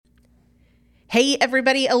Hey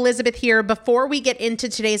everybody, Elizabeth here. Before we get into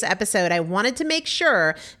today's episode, I wanted to make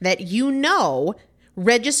sure that you know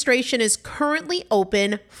registration is currently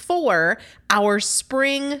open for our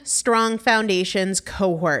Spring Strong Foundations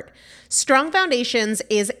cohort. Strong Foundations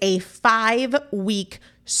is a 5-week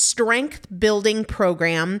strength building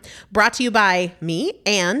program brought to you by me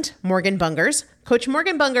and Morgan Bungers. Coach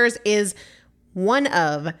Morgan Bungers is one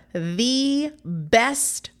of the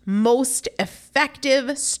best, most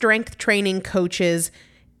effective strength training coaches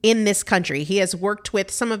in this country. He has worked with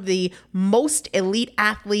some of the most elite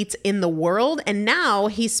athletes in the world, and now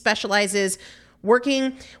he specializes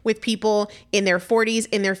working with people in their 40s,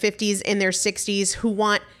 in their 50s, in their 60s who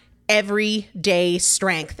want everyday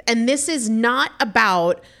strength. And this is not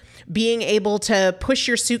about being able to push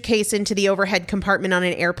your suitcase into the overhead compartment on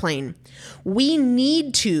an airplane. We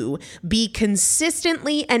need to be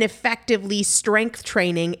consistently and effectively strength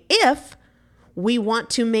training if we want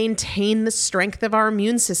to maintain the strength of our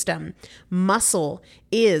immune system. Muscle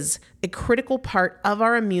is a critical part of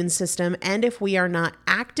our immune system, and if we are not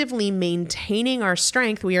actively maintaining our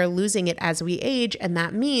strength, we are losing it as we age, and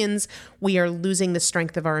that means we are losing the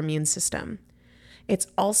strength of our immune system. It's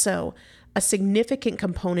also a significant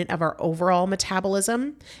component of our overall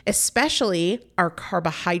metabolism, especially our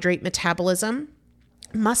carbohydrate metabolism.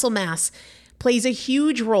 Muscle mass plays a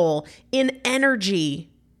huge role in energy,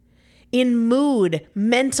 in mood,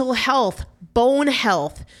 mental health, bone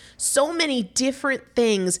health, so many different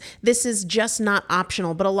things. This is just not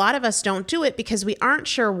optional, but a lot of us don't do it because we aren't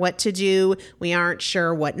sure what to do. We aren't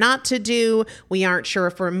sure what not to do. We aren't sure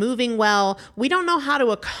if we're moving well. We don't know how to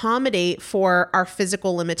accommodate for our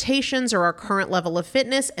physical limitations or our current level of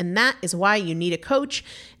fitness, and that is why you need a coach,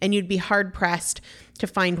 and you'd be hard-pressed to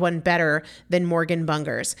find one better than Morgan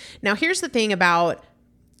Bungers. Now, here's the thing about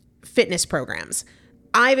fitness programs.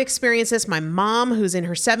 I've experienced this. My mom, who's in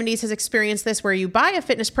her 70s, has experienced this, where you buy a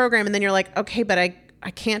fitness program and then you're like, okay, but I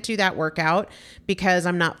can't do that workout because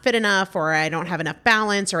I'm not fit enough, or I don't have enough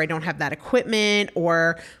balance, or I don't have that equipment,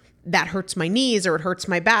 or that hurts my knees, or it hurts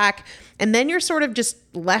my back. And then you're sort of just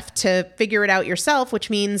left to figure it out yourself, which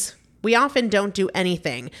means we often don't do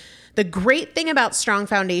anything. The great thing about Strong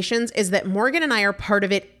Foundations is that Morgan and I are part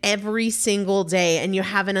of it every single day, and you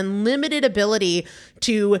have an unlimited ability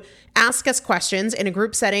to ask us questions in a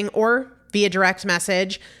group setting or via direct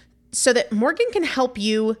message so that Morgan can help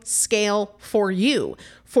you scale for you,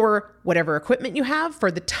 for whatever equipment you have, for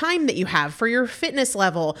the time that you have, for your fitness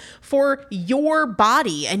level, for your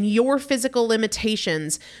body and your physical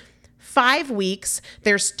limitations. 5 weeks,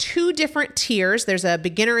 there's 2 different tiers. There's a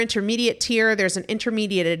beginner intermediate tier. There's an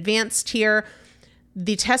intermediate advanced tier.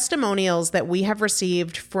 The testimonials that we have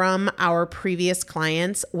received from our previous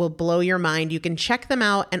clients will blow your mind. You can check them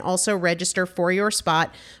out and also register for your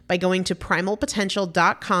spot by going to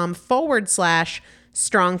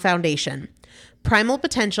primalpotential.com/strong foundation.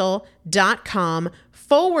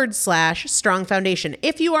 primalpotential.com/strong foundation.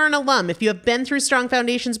 If you are an alum, if you have been through Strong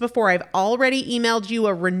Foundations before, I've already emailed you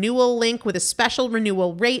a renewal link with a special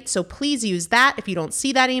renewal rate, so please use that. If you don't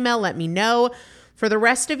see that email, let me know. For the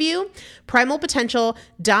rest of you,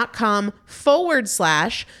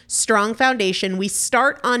 primalpotential.com/strong foundation. We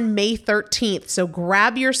start on May 13th, so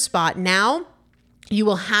grab your spot now. You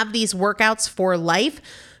will have these workouts for life.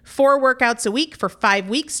 4 workouts a week for 5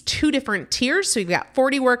 weeks, 2 different tiers. So you've got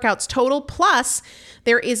 40 workouts total. Plus,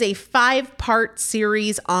 there is a 5-part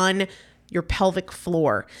series on your pelvic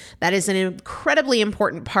floor. That is an incredibly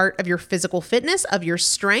important part of your physical fitness, of your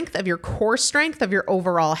strength, of your core strength, of your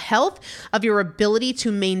overall health, of your ability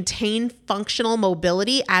to maintain functional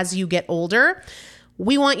mobility as you get older.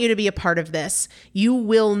 We want you to be a part of this. You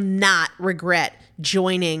will not regret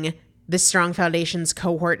joining the Strong Foundations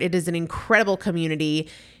cohort. It is an incredible community.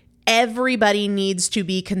 Everybody needs to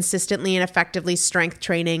be consistently and effectively strength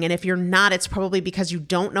training. And if you're not, it's probably because you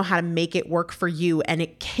don't know how to make it work for you. And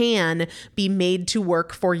it can be made to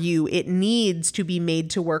work for you. It needs to be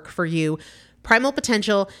made to work for you.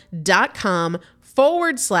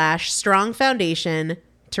 primalpotential.com/strong foundation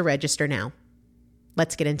to register now.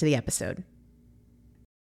 Let's get into the episode.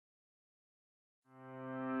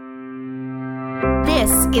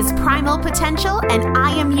 This is Primal Potential, and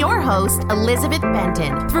I am your host, Elizabeth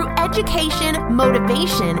Benton. Through education,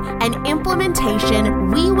 motivation, and implementation,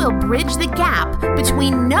 we will bridge the gap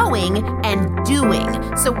between knowing and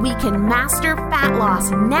doing so we can master fat loss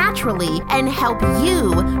naturally and help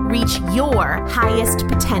you reach your highest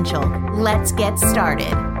potential. Let's get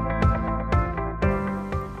started.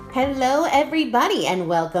 Hello, everybody, and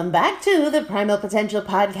welcome back to the Primal Potential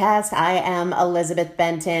Podcast. I am Elizabeth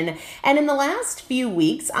Benton, and in the last few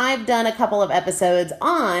weeks, I've done a couple of episodes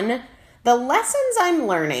on the lessons I'm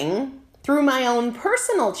learning through my own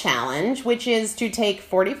personal challenge, which is to take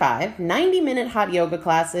 45 90-minute hot yoga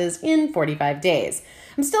classes in 45 days.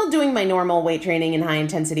 I'm still doing my normal weight training and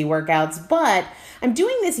high-intensity workouts, but I'm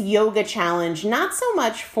doing this yoga challenge not so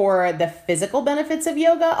much for the physical benefits of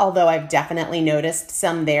yoga, although I've definitely noticed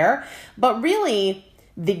some there, but really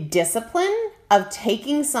the discipline of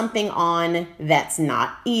taking something on that's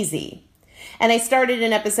not easy. And I started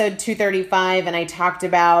in episode 235 and I talked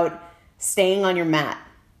about staying on your mat,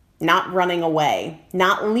 not running away,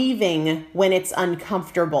 not leaving when it's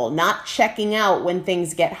uncomfortable, not checking out when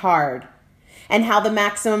things get hard, and how the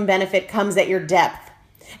maximum benefit comes at your depth,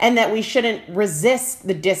 and that we shouldn't resist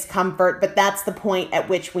the discomfort, but that's the point at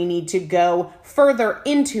which we need to go further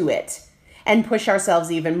into it and push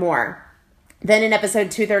ourselves even more. Then in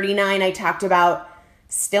episode 239, I talked about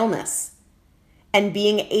stillness and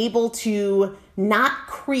being able to not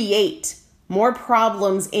create more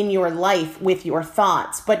problems in your life with your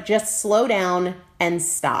thoughts, but just slow down and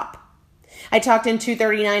stop. I talked in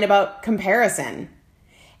 239 about comparison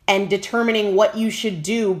and determining what you should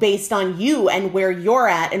do based on you and where you're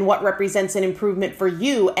at and what represents an improvement for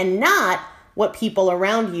you, and not what people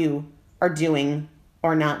around you are doing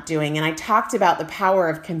or not doing. And I talked about the power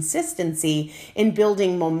of consistency in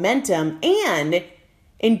building momentum and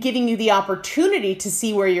in giving you the opportunity to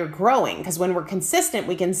see where you're growing. Because when we're consistent,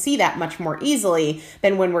 we can see that much more easily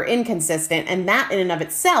than when we're inconsistent. And that in and of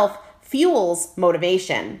itself fuels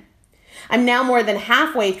motivation. I'm now more than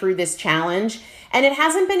halfway through this challenge, and it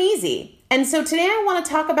hasn't been easy. And so today I want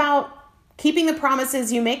to talk about keeping the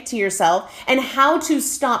promises you make to yourself and how to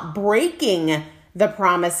stop breaking the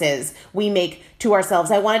promises we make to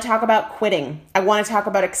ourselves. I want to talk about quitting. I want to talk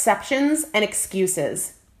about exceptions and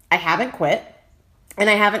excuses. I haven't quit and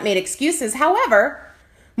I haven't made excuses. However,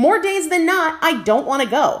 more days than not, I don't want to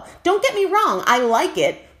go. Don't get me wrong. I like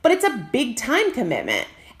it, but it's a big time commitment.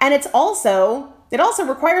 And it also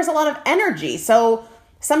requires a lot of energy. So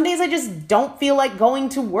some days I just don't feel like going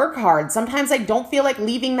to work hard. Sometimes I don't feel like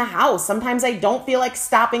leaving the house. Sometimes I don't feel like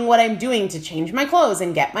stopping what I'm doing to change my clothes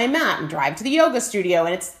and get my mat and drive to the yoga studio.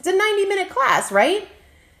 And it's a 90-minute class, right?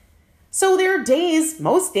 So there are days,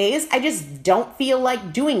 most days, I just don't feel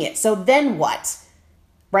like doing it. So then what?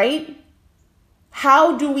 Right?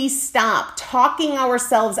 How do we stop talking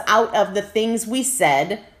ourselves out of the things we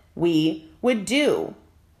said we would do?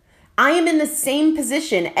 I am in the same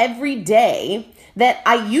position every day that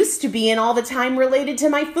I used to be in all the time related to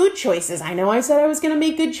my food choices. I know I said I was going to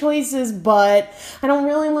make good choices, but I don't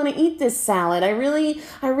really want to eat this salad. I really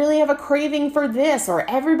have a craving for this, or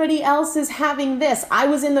everybody else is having this. I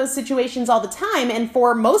was in those situations all the time, and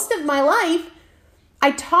for most of my life,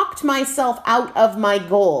 I talked myself out of my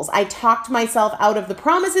goals. I talked myself out of the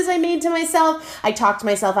promises I made to myself. I talked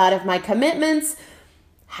myself out of my commitments.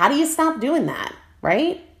 How do you stop doing that,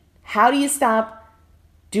 right? How do you stop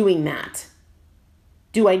doing that?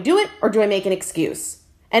 Do I do it or do I make an excuse?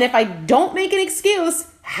 And if I don't make an excuse,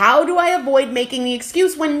 how do I avoid making the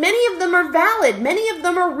excuse when many of them are valid? Many of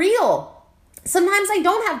them are real. Sometimes I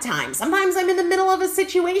don't have time. Sometimes I'm in the middle of a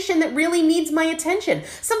situation that really needs my attention.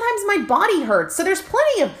 Sometimes my body hurts. So there's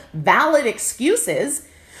plenty of valid excuses.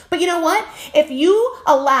 But you know what? If you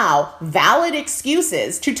allow valid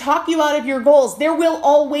excuses to talk you out of your goals, there will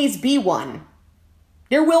always be one.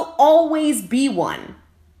 There will always be one.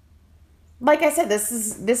 Like I said,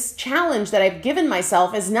 this challenge that I've given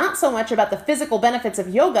myself is not so much about the physical benefits of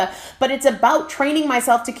yoga, but it's about training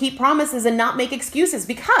myself to keep promises and not make excuses,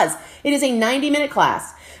 because it is a 90-minute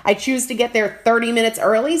class. I choose to get there 30 minutes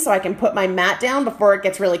early so I can put my mat down before it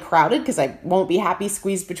gets really crowded, because I won't be happy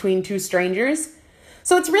squeezed between two strangers.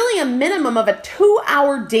 So it's really a minimum of a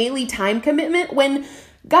 2-hour daily time commitment when,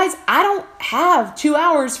 guys, I don't have 2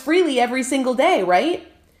 hours freely every single day, right?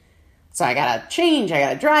 So I gotta change, I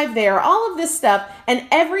gotta drive there, all of this stuff. And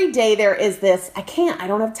every day there is this, I can't, I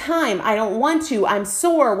don't have time, I don't want to, I'm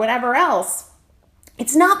sore, whatever else.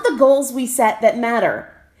 It's not the goals we set that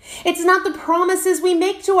matter. It's not the promises we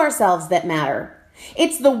make to ourselves that matter.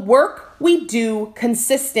 It's the work we do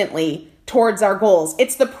consistently towards our goals.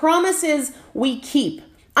 It's the promises we keep.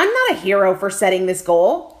 I'm not a hero for setting this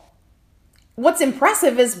goal. What's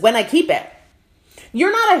impressive is when I keep it.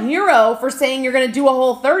 You're not a hero for saying you're gonna do a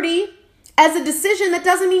whole 30. As a decision that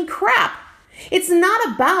doesn't mean crap. It's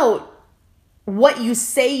not about what you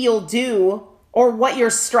say you'll do or what you're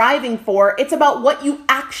striving for. It's about what you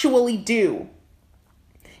actually do.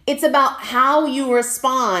 It's about how you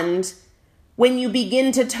respond when you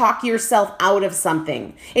begin to talk yourself out of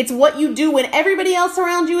something. It's what you do when everybody else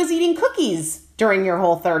around you is eating cookies during your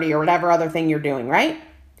whole 30 or whatever other thing you're doing, right?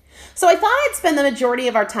 So I thought I'd spend the majority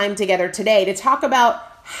of our time together today to talk about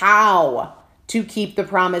how to keep the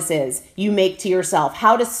promises you make to yourself,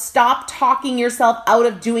 how to stop talking yourself out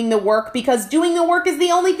of doing the work, because doing the work is the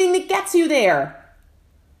only thing that gets you there.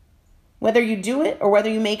 Whether you do it or whether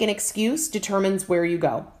you make an excuse determines where you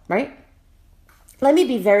go, right? Let me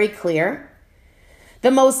be very clear.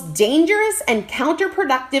 The most dangerous and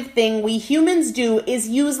counterproductive thing we humans do is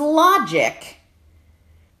use logic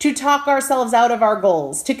to talk ourselves out of our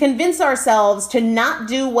goals, to convince ourselves to not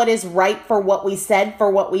do what is right for what we said, for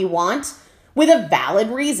what we want, with a valid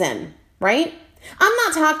reason, right? I'm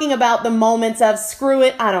not talking about the moments of, screw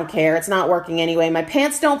it, I don't care, it's not working anyway, my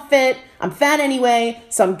pants don't fit, I'm fat anyway,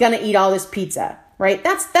 so I'm gonna eat all this pizza, right?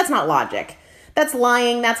 That's not logic. That's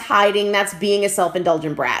lying, that's hiding, that's being a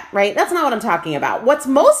self-indulgent brat, right? That's not what I'm talking about. What's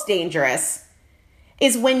most dangerous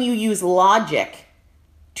is when you use logic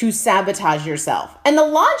to sabotage yourself. And the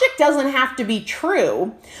logic doesn't have to be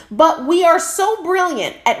true, but we are so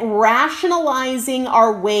brilliant at rationalizing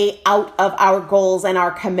our way out of our goals and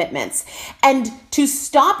our commitments. And to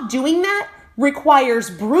stop doing that requires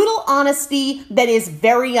brutal honesty that is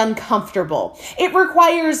very uncomfortable. It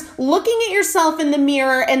requires looking at yourself in the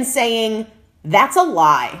mirror and saying, that's a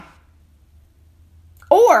lie.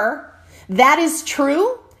 Or, that is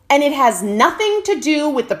true, and it has nothing to do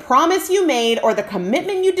with the promise you made or the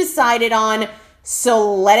commitment you decided on,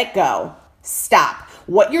 so let it go. Stop.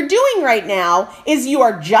 What you're doing right now is you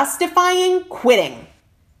are justifying quitting.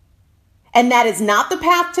 And that is not the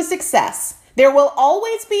path to success. There will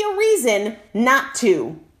always be a reason not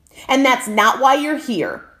to. And that's not why you're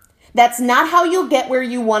here. That's not how you'll get where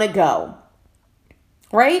you want to go.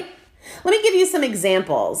 Right? Let me give you some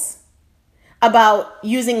examples about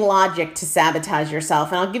using logic to sabotage yourself.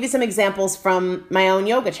 And I'll give you some examples from my own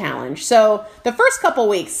yoga challenge. So the first couple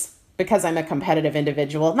weeks, because I'm a competitive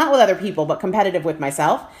individual, not with other people, but competitive with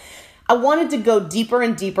myself, I wanted to go deeper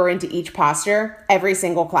and deeper into each posture every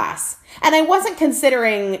single class. And I wasn't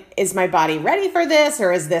considering, is my body ready for this,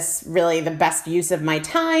 or is this really the best use of my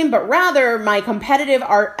time? But rather my competitive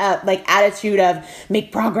attitude of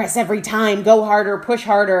make progress every time, go harder, push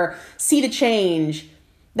harder, see the change.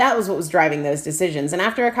 That was what was driving those decisions. And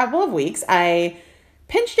after a couple of weeks, I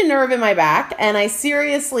pinched a nerve in my back and I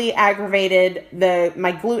seriously aggravated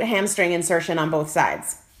my glute hamstring insertion on both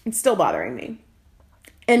sides. It's still bothering me.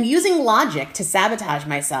 And using logic to sabotage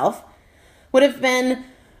myself would have been,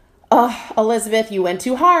 oh, Elizabeth, you went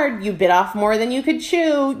too hard. You bit off more than you could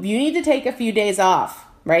chew. You need to take a few days off,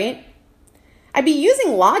 right? I'd be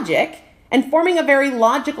using logic and forming a very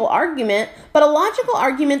logical argument, but a logical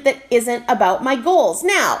argument that isn't about my goals.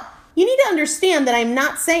 Now, you need to understand that I'm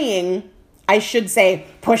not saying, I should say,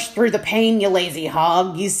 push through the pain, you lazy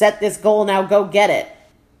hog. You set this goal, now go get it.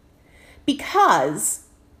 Because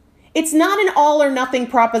it's not an all or nothing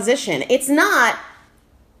proposition. It's not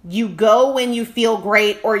you go when you feel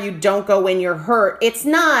great or you don't go when you're hurt. It's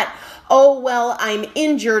not, oh, well, I'm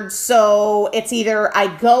injured, so it's either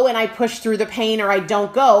I go and I push through the pain or I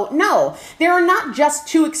don't go. No, there are not just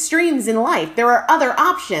two extremes in life. There are other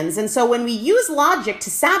options. And so when we use logic to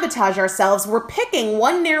sabotage ourselves, we're picking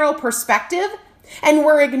one narrow perspective and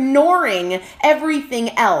we're ignoring everything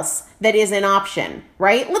else that is an option,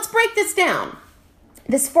 right? Let's break this down.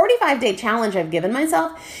 This 45-day challenge I've given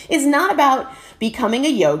myself is not about becoming a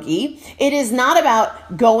yogi. It is not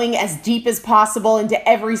about going as deep as possible into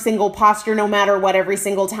every single posture, no matter what, every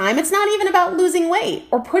single time. It's not even about losing weight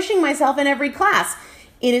or pushing myself in every class.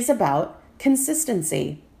 It is about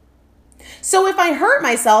consistency. So if I hurt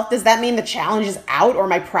myself, does that mean the challenge is out or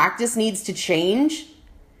my practice needs to change?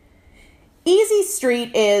 Easy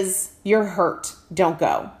street is you're hurt, don't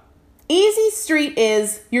go. Easy street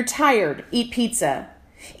is you're tired, eat pizza.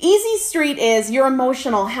 Easy street is you're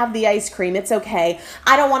emotional, have the ice cream, it's okay.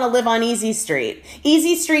 I don't want to live on easy street.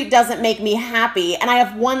 Easy street doesn't make me happy, and I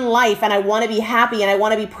have one life and I want to be happy and I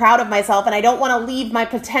want to be proud of myself and I don't want to leave my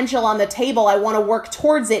potential on the table. I want to work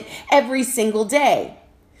towards it every single day.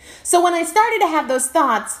 So when I started to have those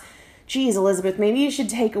thoughts, geez, Elizabeth, maybe you should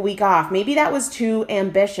take a week off. Maybe that was too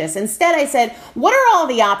ambitious. Instead, I said, what are all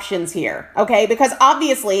the options here? Okay, because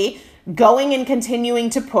obviously going and continuing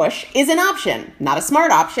to push is an option, not a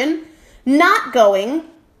smart option. Not going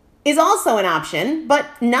is also an option,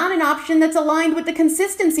 but not an option that's aligned with the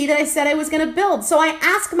consistency that I said I was going to build. So I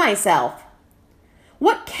ask myself,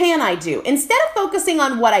 what can I do? Instead of focusing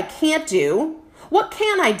on what I can't do, what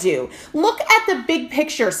can I do? Look at the big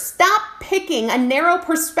picture. Stop picking a narrow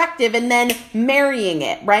perspective and then marrying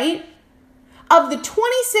it, right? Of the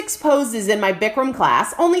 26 poses in my Bikram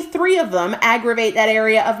class, only 3 of them aggravate that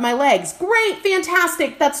area of my legs. Great,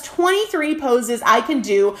 fantastic. That's 23 poses I can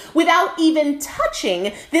do without even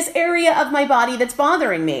touching this area of my body that's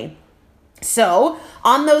bothering me. So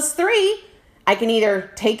on those 3, I can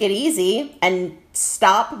either take it easy and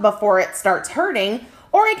stop before it starts hurting,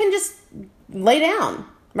 or I can just lay down,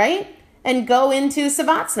 right? And go into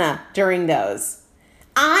Savasana during those.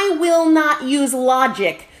 I will not use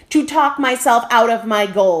logic to talk myself out of my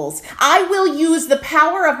goals. I will use the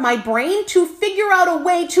power of my brain to figure out a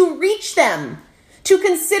way to reach them, to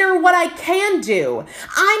consider what I can do.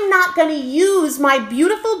 I'm not going to use my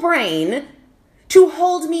beautiful brain to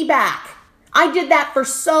hold me back. I did that for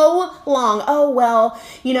so long. Oh, well,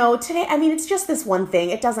 today, it's just this one thing.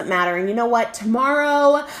 It doesn't matter. And you know what?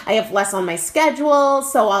 Tomorrow I have less on my schedule,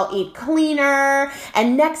 so I'll eat cleaner.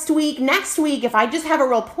 And next week, if I just have a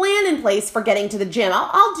real plan in place for getting to the gym,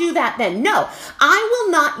 I'll do that then. No, I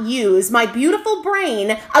will not use my beautiful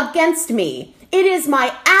brain against me. It is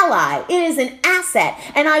my ally. It is an asset.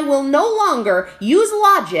 And I will no longer use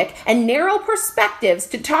logic and narrow perspectives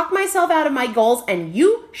to talk myself out of my goals, and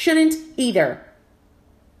you shouldn't either.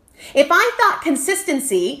 If I thought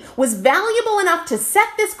consistency was valuable enough to set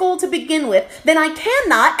this goal to begin with, then I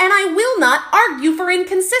cannot and I will not argue for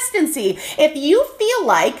inconsistency. If you feel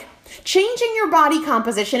like changing your body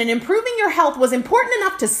composition and improving your health was important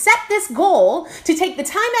enough to set this goal, to take the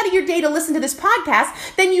time out of your day to listen to this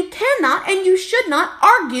podcast, then you cannot and you should not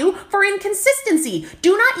argue for inconsistency.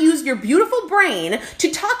 Do not use your beautiful brain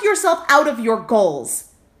to talk yourself out of your goals.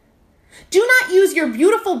 Do not use your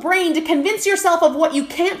beautiful brain to convince yourself of what you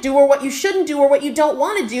can't do or what you shouldn't do or what you don't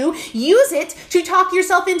want to do. Use it to talk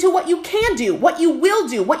yourself into what you can do, what you will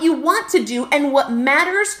do, what you want to do, and what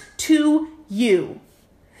matters to you.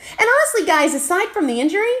 And honestly, guys, aside from the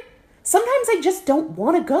injury, sometimes I just don't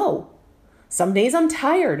want to go. Some days I'm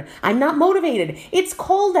tired. I'm not motivated. It's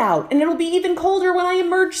cold out, and it'll be even colder when I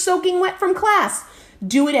emerge soaking wet from class.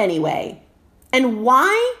 Do it anyway. And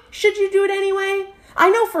why should you do it anyway? I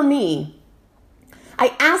know for me,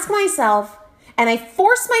 I ask myself, and I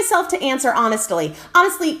force myself to answer honestly.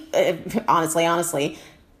 Honestly,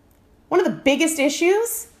 one of the biggest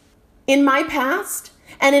issues in my past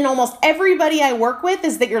and in almost everybody I work with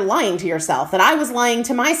is that you're lying to yourself, that I was lying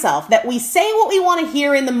to myself, that we say what we want to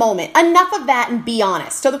hear in the moment. Enough of that and be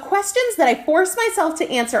honest. So the questions that I force myself to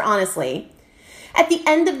answer honestly, at the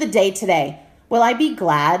end of the day today, will I be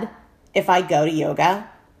glad if I go to yoga?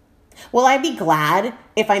 Will I be glad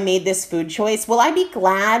if I made this food choice? Will I be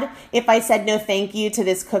glad if I said no thank you to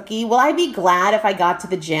this cookie? Will I be glad if I got to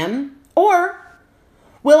the gym? Or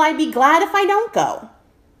will I be glad if I don't go?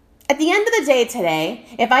 At the end of the day today,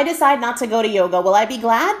 if I decide not to go to yoga, will I be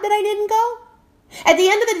glad that I didn't go? At the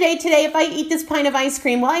end of the day today, if I eat this pint of ice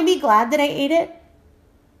cream, will I be glad that I ate it?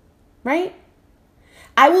 Right?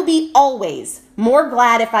 I will be always more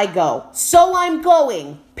glad if I go. So I'm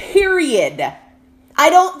going, period. I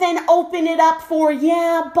don't then open it up for,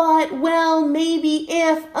 well, maybe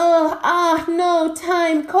if, no,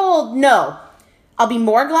 time cold. No, I'll be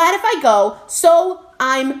more glad if I go. So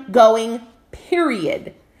I'm going,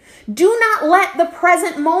 period. Do not let the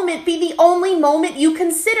present moment be the only moment you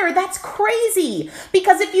consider. That's crazy.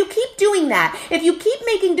 Because if you keep doing that, if you keep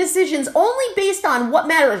making decisions only based on what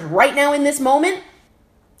matters right now in this moment,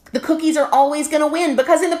 the cookies are always going to win.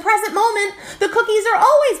 Because in the present moment, the cookies are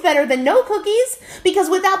always better than no cookies. Because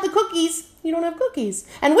without the cookies, you don't have cookies.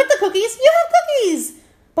 And with the cookies, you have cookies.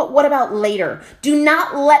 But what about later? Do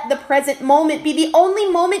not let the present moment be the only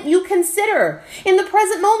moment you consider. In the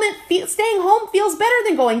present moment, staying home feels better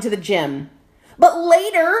than going to the gym. But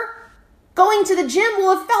later, going to the gym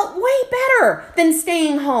will have felt way better than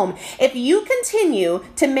staying home. If you continue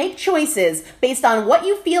to make choices based on what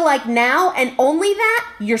you feel like now and only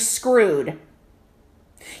that, you're screwed.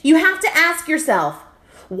 You have to ask yourself,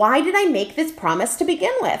 why did I make this promise to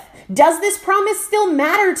begin with? Does this promise still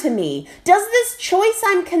matter to me? Does this choice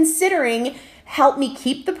I'm considering help me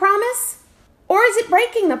keep the promise? Or is it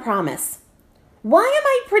breaking the promise? Why am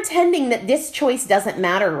I pretending that this choice doesn't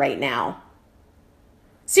matter right now?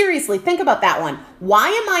 Seriously, think about that one. Why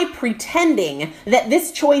am I pretending that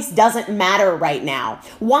this choice doesn't matter right now?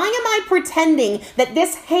 Why am I pretending that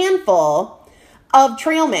this handful of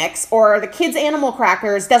trail mix or the kids' animal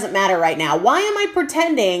crackers doesn't matter right now? Why am I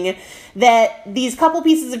pretending that these couple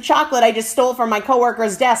pieces of chocolate I just stole from my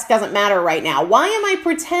coworker's desk doesn't matter right now? Why am I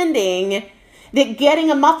pretending that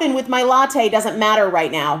getting a muffin with my latte doesn't matter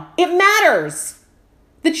right now? It matters.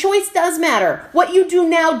 The choice does matter. What you do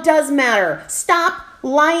now does matter. Stop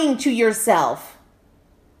lying to yourself.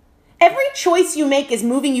 Every choice you make is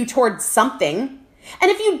moving you towards something.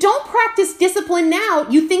 And if you don't practice discipline now,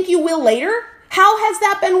 you think you will later? How has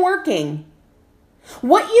that been working?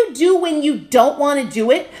 What you do when you don't want to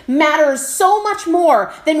do it matters so much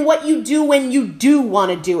more than what you do when you do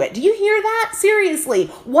want to do it. Do you hear that? Seriously,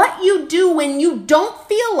 what you do when you don't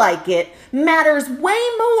feel like it matters way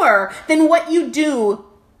more than what you do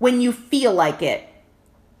when you feel like it.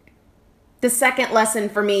 The second lesson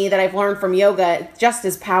for me that I've learned from yoga is just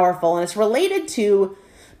as powerful, and it's related to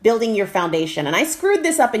building your foundation. And I screwed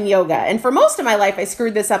this up in yoga, and for most of my life, I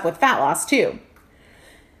screwed this up with fat loss too.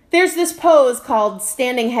 There's this pose called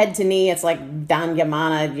standing head to knee. It's like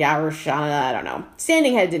Dhanayamana, Yarushana, I don't know.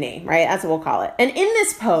 Standing head to knee, right? That's what we'll call it. And in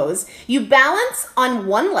this pose, you balance on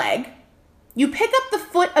one leg, you pick up the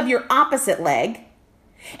foot of your opposite leg,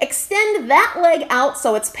 extend that leg out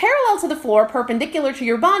so it's parallel to the floor, perpendicular to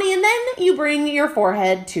your body, and then you bring your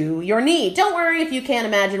forehead to your knee. Don't worry if you can't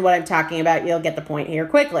imagine what I'm talking about. You'll get the point here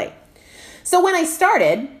quickly. So when I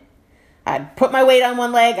started, I'd put my weight on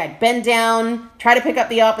one leg, I'd bend down, try to pick up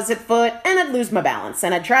the opposite foot, and I'd lose my balance.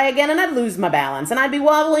 And I'd try again, and I'd lose my balance. And I'd be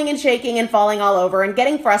wobbling and shaking and falling all over and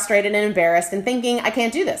getting frustrated and embarrassed and thinking, I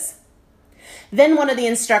can't do this. Then one of the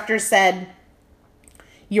instructors said,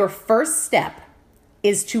 your first step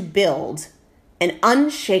is to build an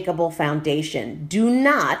unshakable foundation. Do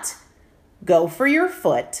not go for your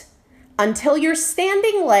foot until your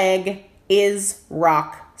standing leg is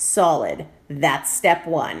rock solid. That's step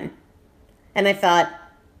one. And I thought,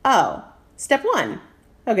 oh, step one.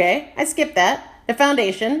 Okay, I skipped that. The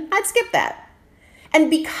foundation, I'd skip that. And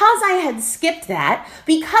because I had skipped that,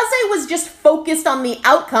 because I was just focused on the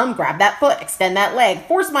outcome, grab that foot, extend that leg,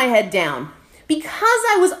 force my head down, because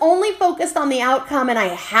I was only focused on the outcome and I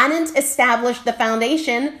hadn't established the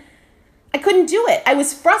foundation, I couldn't do it. I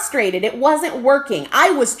was frustrated. It wasn't working.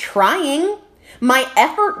 I was trying. My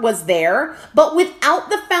effort was there, but without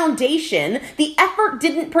the foundation, the effort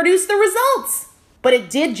didn't produce the results. But it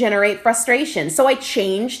did generate frustration. So I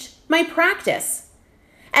changed my practice.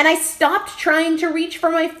 And I stopped trying to reach for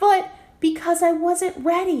my foot because I wasn't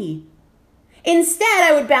ready. Instead,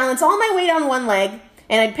 I would balance all my weight on one leg,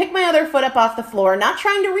 and I'd pick my other foot up off the floor, not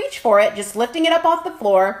trying to reach for it, just lifting it up off the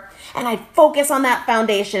floor, and I'd focus on that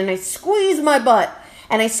foundation, and I squeeze my butt,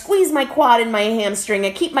 and I squeeze my quad and my hamstring,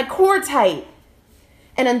 and keep my core tight.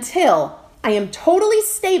 And until I am totally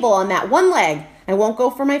stable on that one leg, I won't go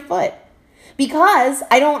for my foot because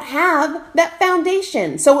I don't have that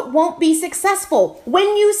foundation. So it won't be successful. When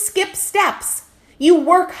you skip steps, you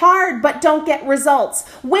work hard but don't get results.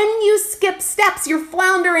 When you skip steps, you're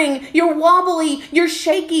floundering, you're wobbly, you're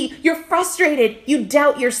shaky, you're frustrated, you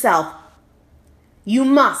doubt yourself. You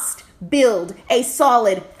must build a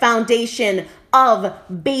solid foundation of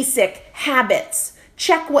basic habits.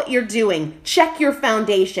 Check what you're doing. Check your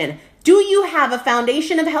foundation. Do you have a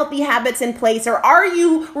foundation of healthy habits in place, or are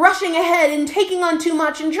you rushing ahead and taking on too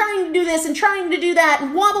much and trying to do this and trying to do that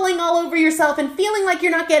and wobbling all over yourself and feeling like you're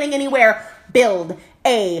not getting anywhere? Build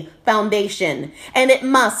a foundation, and it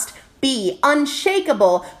must be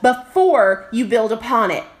unshakable before you build upon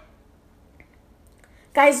it.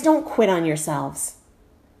 Guys, don't quit on yourselves.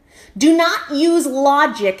 Do not use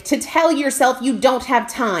logic to tell yourself you don't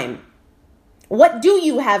have time. What do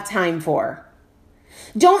you have time for?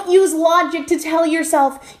 Don't use logic to tell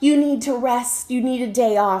yourself you need to rest, you need a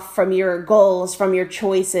day off from your goals, from your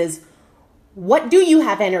choices. What do you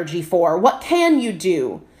have energy for? What can you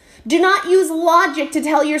do? Do not use logic to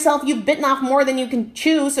tell yourself you've bitten off more than you can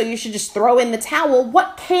chew, so you should just throw in the towel.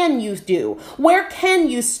 What can you do? Where can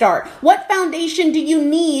you start? What foundation do you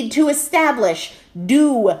need to establish?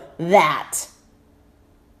 Do that.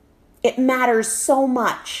 It matters so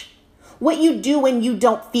much. What you do when you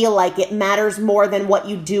don't feel like it matters more than what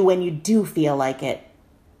you do when you do feel like it.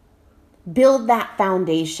 Build that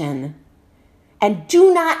foundation. And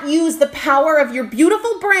do not use the power of your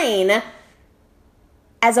beautiful brain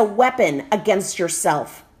as a weapon against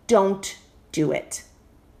yourself. Don't do it.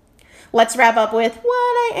 Let's wrap up with what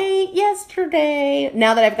I ate yesterday.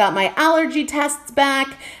 Now that I've got my allergy tests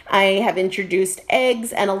back, I have introduced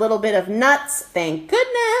eggs and a little bit of nuts. Thank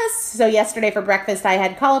goodness. So yesterday for breakfast, I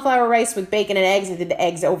had cauliflower rice with bacon and eggs. I did the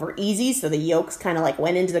eggs over easy, so the yolks kind of like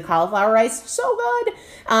went into the cauliflower rice. So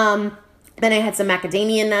good. Then I had some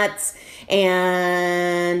macadamia nuts,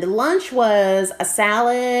 and lunch was a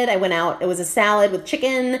salad. I went out. It was a salad with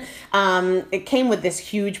chicken. It came with this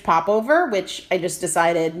huge popover, which I just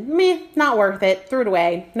decided, not worth it. Threw it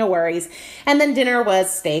away. No worries. And then dinner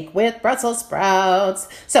was steak with Brussels sprouts.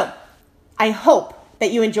 So I hope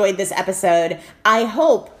that you enjoyed this episode. I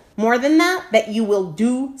hope, more than that you will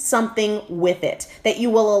do something with it, that you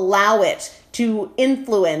will allow it to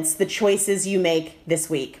influence the choices you make this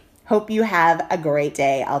week. Hope you have a great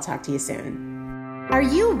day. I'll talk to you soon. Are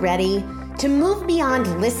you ready To move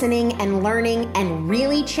beyond listening and learning and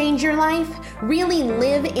really change your life, really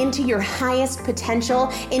live into your highest potential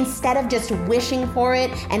instead of just wishing for it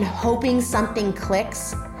and hoping something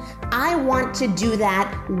clicks, I want to do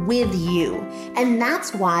that with you. And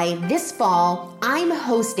that's why this fall, I'm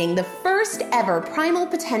hosting the first ever Primal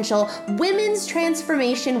Potential Women's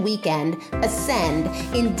Transformation Weekend, Ascend,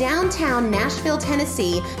 in downtown Nashville,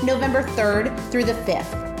 Tennessee, November 3rd through the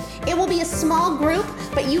 5th. It will be a small group,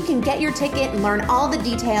 but you can get your ticket and learn all the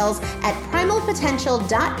details at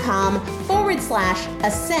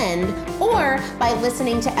primalpotential.com/ascend or by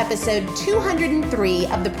listening to episode 203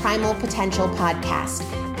 of the Primal Potential podcast.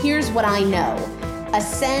 Here's what I know.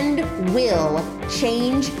 Ascend will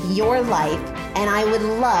change your life, and I would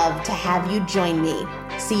love to have you join me.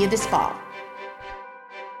 See you this fall.